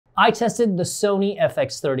I tested the Sony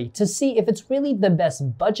FX30 to see if it's really the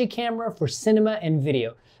best budget camera for cinema and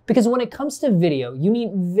video. Because when it comes to video, you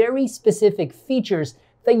need very specific features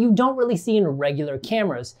that you don't really see in regular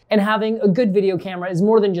cameras. And having a good video camera is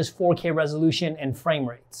more than just 4K resolution and frame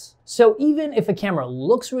rates. So even if a camera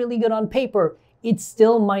looks really good on paper, it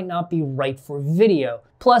still might not be right for video.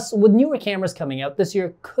 Plus, with newer cameras coming out this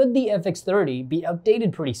year, could the FX30 be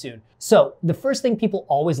outdated pretty soon? So the first thing people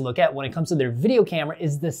always look at when it comes to their video camera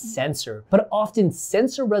is the sensor. But often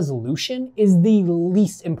sensor resolution is the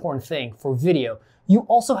least important thing for video. You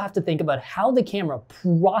also have to think about how the camera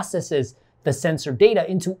processes the sensor data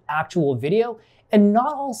into actual video, and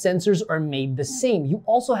not all sensors are made the same. You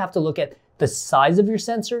also have to look at the size of your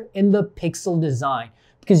sensor and the pixel design,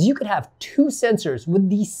 because you could have two sensors with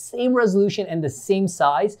the same resolution and the same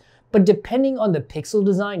size, but depending on the pixel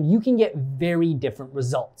design, you can get very different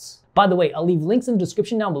results. By the way, I'll leave links in the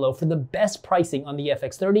description down below for the best pricing on the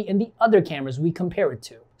FX30 and the other cameras we compare it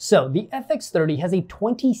to. So the FX30 has a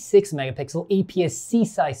 26 megapixel APS-C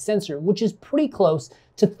size sensor, which is pretty close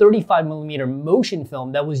to 35mm motion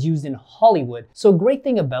film that was used in Hollywood. So a great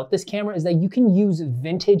thing about this camera is that you can use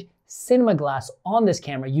vintage cinema glass on this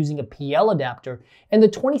camera using a PL adapter, and the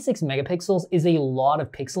 26 megapixels is a lot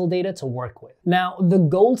of pixel data to work with. Now, the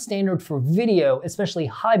gold standard for video, especially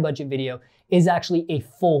high budget video, is actually a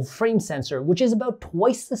full frame sensor, which is about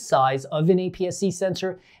twice the size of an APS-C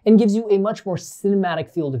sensor and gives you a much more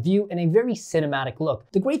cinematic field of view and a very cinematic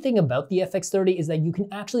look. The great thing about the FX30 is that you can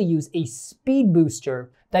actually use a speed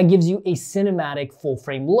booster that gives you a cinematic full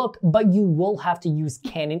frame look, but you will have to use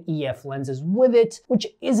Canon EF lenses with it, which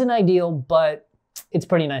isn't ideal, but it's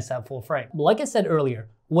pretty nice to have full frame. Like I said earlier,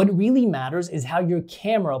 what really matters is how your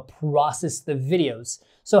camera processes the videos.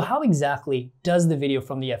 So how exactly does the video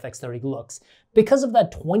from the FX30 looks? Because of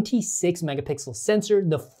that 26 megapixel sensor,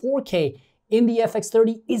 the 4K in the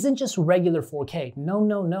FX30 isn't just regular 4K.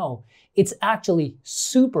 No. It's actually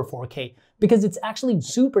super 4K because it's actually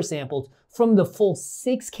super sampled from the full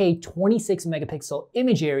 6K 26 megapixel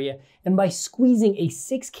image area. And by squeezing a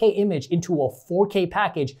 6K image into a 4K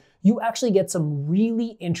package, you actually get some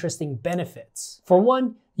really interesting benefits. For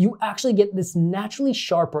one, you actually get this naturally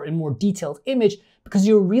sharper and more detailed image because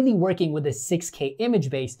you're really working with a 6K image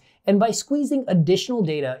base. And by squeezing additional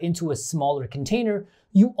data into a smaller container,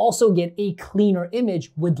 you also get a cleaner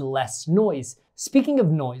image with less noise. Speaking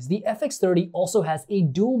of noise, the FX30 also has a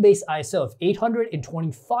dual base ISO of 800 and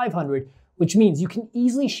 2500, which means you can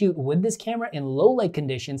easily shoot with this camera in low light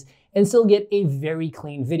conditions and still get a very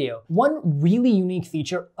clean video. One really unique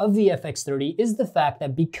feature of the FX30 is the fact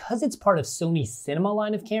that because it's part of Sony's cinema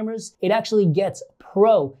line of cameras, it actually gets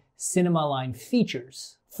pro cinema line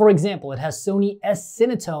features. For example, it has Sony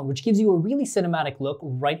S-Cinetone, which gives you a really cinematic look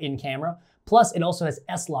right in camera. Plus, it also has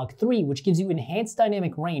S-Log3, which gives you enhanced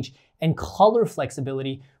dynamic range and color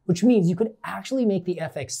flexibility, which means you could actually make the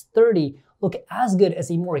FX30 look as good as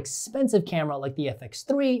a more expensive camera like the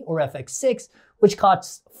FX3 or FX6, which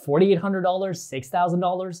costs $4,800,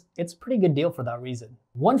 $6,000. It's a pretty good deal for that reason.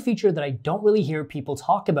 One feature that I don't really hear people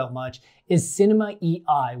talk about much is Cinema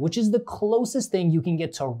EI, which is the closest thing you can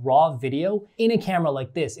get to raw video in a camera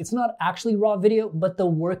like this. It's not actually raw video, but the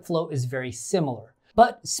workflow is very similar.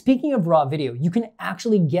 But speaking of raw video, you can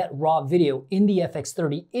actually get raw video in the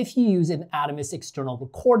FX30 if you use an Atomos external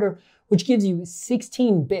recorder, which gives you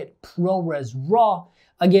 16-bit ProRes RAW.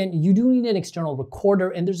 Again, you do need an external recorder,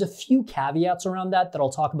 and there's a few caveats around that I'll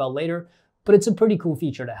talk about later, but it's a pretty cool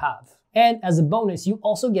feature to have. And as a bonus, you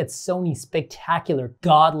also get Sony's spectacular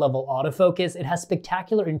God-level autofocus. It has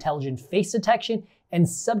spectacular intelligent face detection and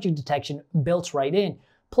subject detection built right in.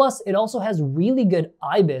 Plus, it also has really good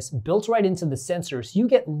IBIS built right into the sensor, so you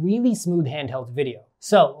get really smooth handheld video.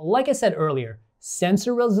 So, like I said earlier,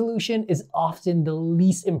 sensor resolution is often the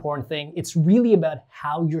least important thing. It's really about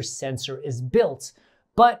how your sensor is built.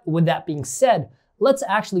 But with that being said, let's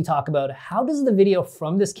actually talk about how does the video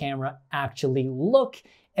from this camera actually look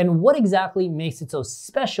and what exactly makes it so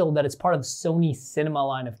special that it's part of Sony's cinema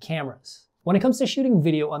line of cameras. When it comes to shooting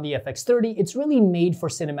video on the FX30, it's really made for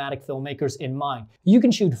cinematic filmmakers in mind. You can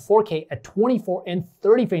shoot 4K at 24 and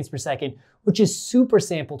 30 frames per second, which is super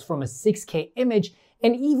sampled from a 6K image.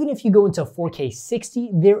 And even if you go into 4K 60,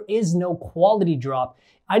 there is no quality drop.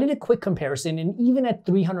 I did a quick comparison, and even at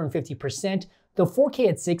 350%, the 4K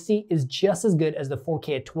at 60 is just as good as the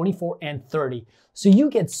 4K at 24 and 30. So you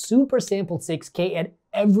get super sampled 6K at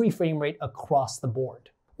every frame rate across the board,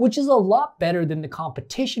 which is a lot better than the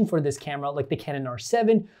competition for this camera like the Canon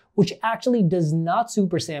R7, which actually does not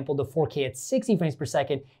super sample the 4K at 60 frames per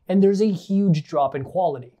second, and there's a huge drop in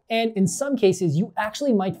quality. And in some cases, you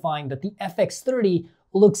actually might find that the FX30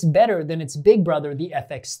 looks better than its big brother, the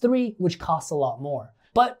FX3, which costs a lot more.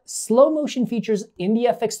 But slow motion features in the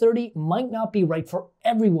FX30 might not be right for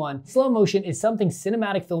everyone. Slow motion is something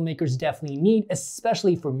cinematic filmmakers definitely need,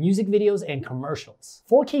 especially for music videos and commercials.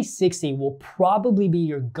 4K 60 will probably be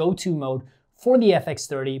your go-to mode for the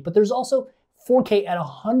FX30, but there's also 4K at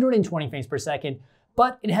 120 frames per second,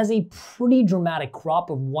 but it has a pretty dramatic crop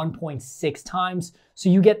of 1.6 times, so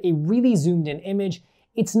you get a really zoomed in image.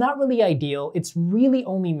 It's not really ideal. It's really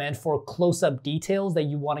only meant for close-up details that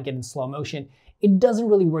you want to get in slow motion. It doesn't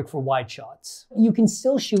really work for wide shots. You can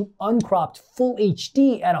still shoot uncropped full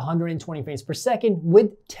HD at 120 frames per second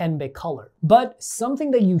with 10-bit color. But something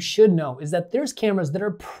that you should know is that there's cameras that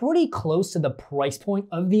are pretty close to the price point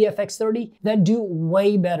of the FX30 that do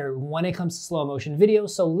way better when it comes to slow motion video.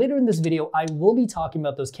 So later in this video, I will be talking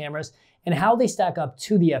about those cameras and how they stack up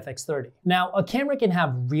to the FX30. Now, a camera can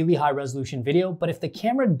have really high resolution video, but if the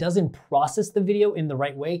camera doesn't process the video in the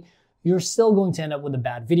right way, you're still going to end up with a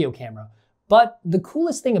bad video camera. But the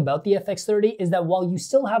coolest thing about the FX30 is that while you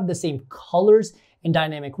still have the same colors and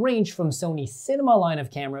dynamic range from Sony's cinema line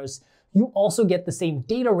of cameras, you also get the same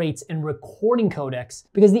data rates and recording codecs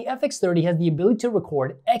because the FX30 has the ability to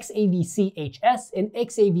record XAVC HS and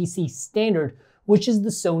XAVC standard, which is the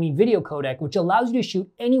Sony video codec, which allows you to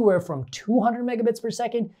shoot anywhere from 200 megabits per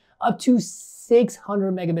second up to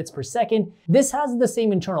 600 megabits per second. This has the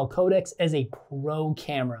same internal codecs as a pro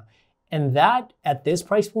camera. And that, at this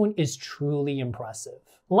price point, is truly impressive.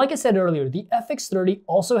 Like I said earlier, the FX30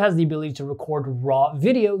 also has the ability to record raw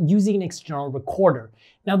video using an external recorder.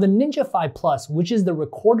 Now the Ninja 5 Plus, which is the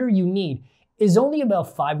recorder you need, is only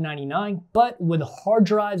about $599, but with hard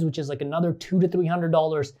drives, which is like another $200 to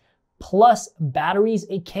 $300, plus batteries,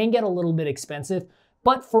 it can get a little bit expensive.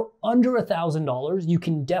 But for under $1,000, you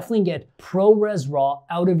can definitely get ProRes RAW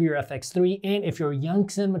out of your FX3. And if you're a young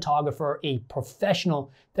cinematographer, a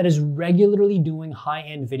professional that is regularly doing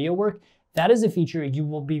high-end video work, that is a feature you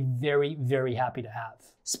will be very, very happy to have.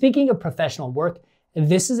 Speaking of professional work,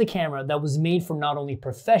 this is a camera that was made for not only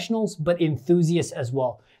professionals, but enthusiasts as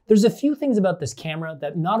well. There's a few things about this camera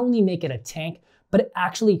that not only make it a tank, but it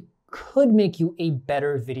actually could make you a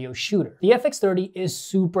better video shooter. The FX30 is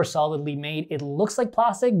super solidly made. It looks like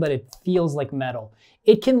plastic, but it feels like metal.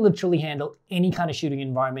 It can literally handle any kind of shooting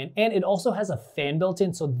environment, and it also has a fan built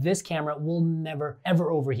in, so this camera will never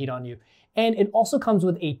ever overheat on you. And it also comes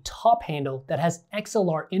with a top handle that has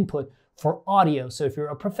XLR input for audio. So if you're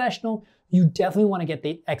a professional, you definitely want to get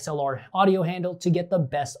the XLR audio handle to get the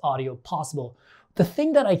best audio possible. The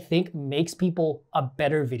thing that I think makes people a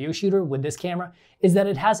better video shooter with this camera is that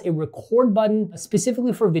it has a record button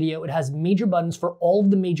specifically for video. It has major buttons for all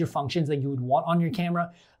of the major functions that you would want on your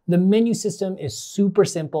camera. The menu system is super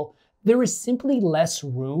simple. There is simply less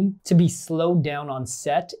room to be slowed down on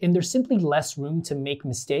set, and there's simply less room to make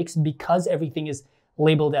mistakes because everything is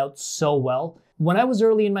labeled out so well. When I was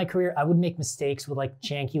early in my career, I would make mistakes with like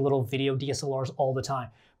janky little video DSLRs all the time.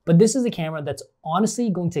 But this is a camera that's honestly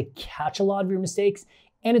going to catch a lot of your mistakes,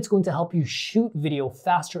 and it's going to help you shoot video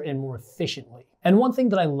faster and more efficiently. And one thing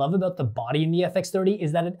that I love about the body in the FX30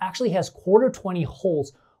 is that it actually has 1/4-20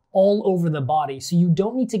 holes all over the body. So you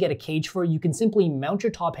don't need to get a cage for it. You can simply mount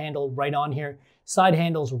your top handle right on here, side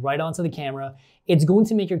handles right onto the camera. It's going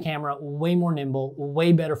to make your camera way more nimble,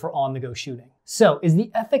 way better for on-the-go shooting. So is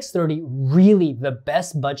the FX30 really the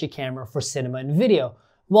best budget camera for cinema and video?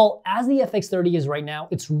 Well, as the FX30 is right now,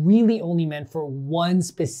 it's really only meant for one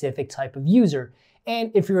specific type of user. And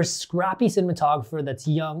if you're a scrappy cinematographer that's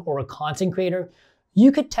young or a content creator, you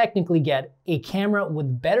could technically get a camera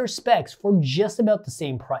with better specs for just about the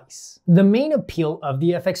same price. The main appeal of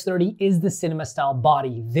the FX30 is the cinema style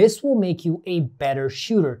body. This will make you a better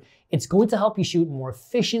shooter. It's going to help you shoot more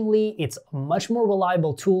efficiently. It's a much more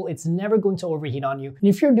reliable tool. It's never going to overheat on you. And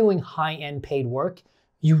if you're doing high-end paid work,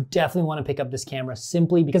 you definitely want to pick up this camera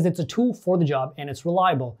simply because it's a tool for the job and it's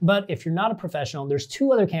reliable. But if you're not a professional, there's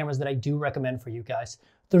two other cameras that I do recommend for you guys.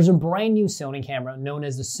 There's a brand new Sony camera known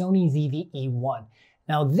as the Sony ZV-E1.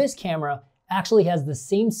 Now this camera actually has the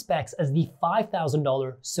same specs as the $5,000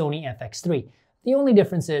 Sony FX3. The only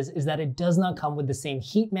difference is that it does not come with the same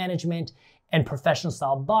heat management and professional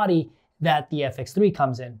style body that the FX3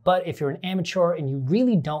 comes in. But if you're an amateur and you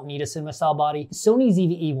really don't need a cinema style body, Sony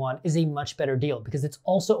ZV-E1 is a much better deal because it's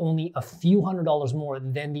also only a few $100s more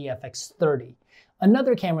than the FX30.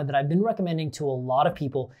 Another camera that I've been recommending to a lot of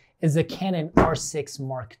people is the Canon R6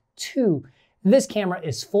 Mark II. This camera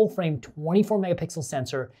is full frame 24 megapixel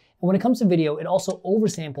sensor. And when it comes to video, it also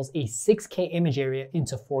oversamples a 6K image area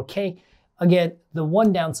into 4K. Again, the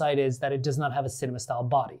one downside is that it does not have a cinema-style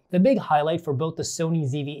body. The big highlight for both the Sony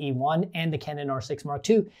ZV-E1 and the Canon R6 Mark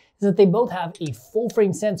II is that they both have a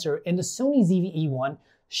full-frame sensor, and the Sony ZV-E1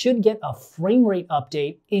 should get a frame rate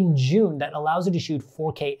update in June that allows it to shoot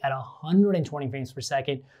 4K at 120 frames per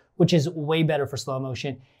second, which is way better for slow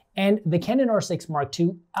motion. And the Canon R6 Mark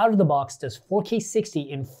II out of the box does 4K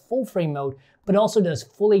 60 in full frame mode, but also does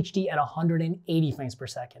full HD at 180 frames per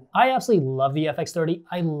second. I absolutely love the FX30.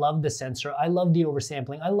 I love the sensor. I love the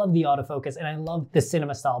oversampling. I love the autofocus, and I love the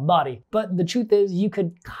cinema style body. But the truth is, you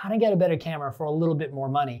could kind of get a better camera for a little bit more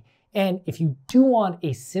money. And if you do want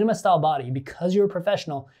a cinema style body because you're a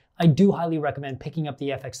professional, I do highly recommend picking up the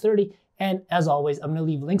FX30. And as always, I'm gonna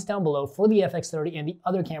leave links down below for the FX30 and the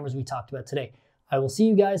other cameras we talked about today. I will see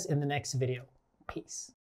you guys in the next video. Peace.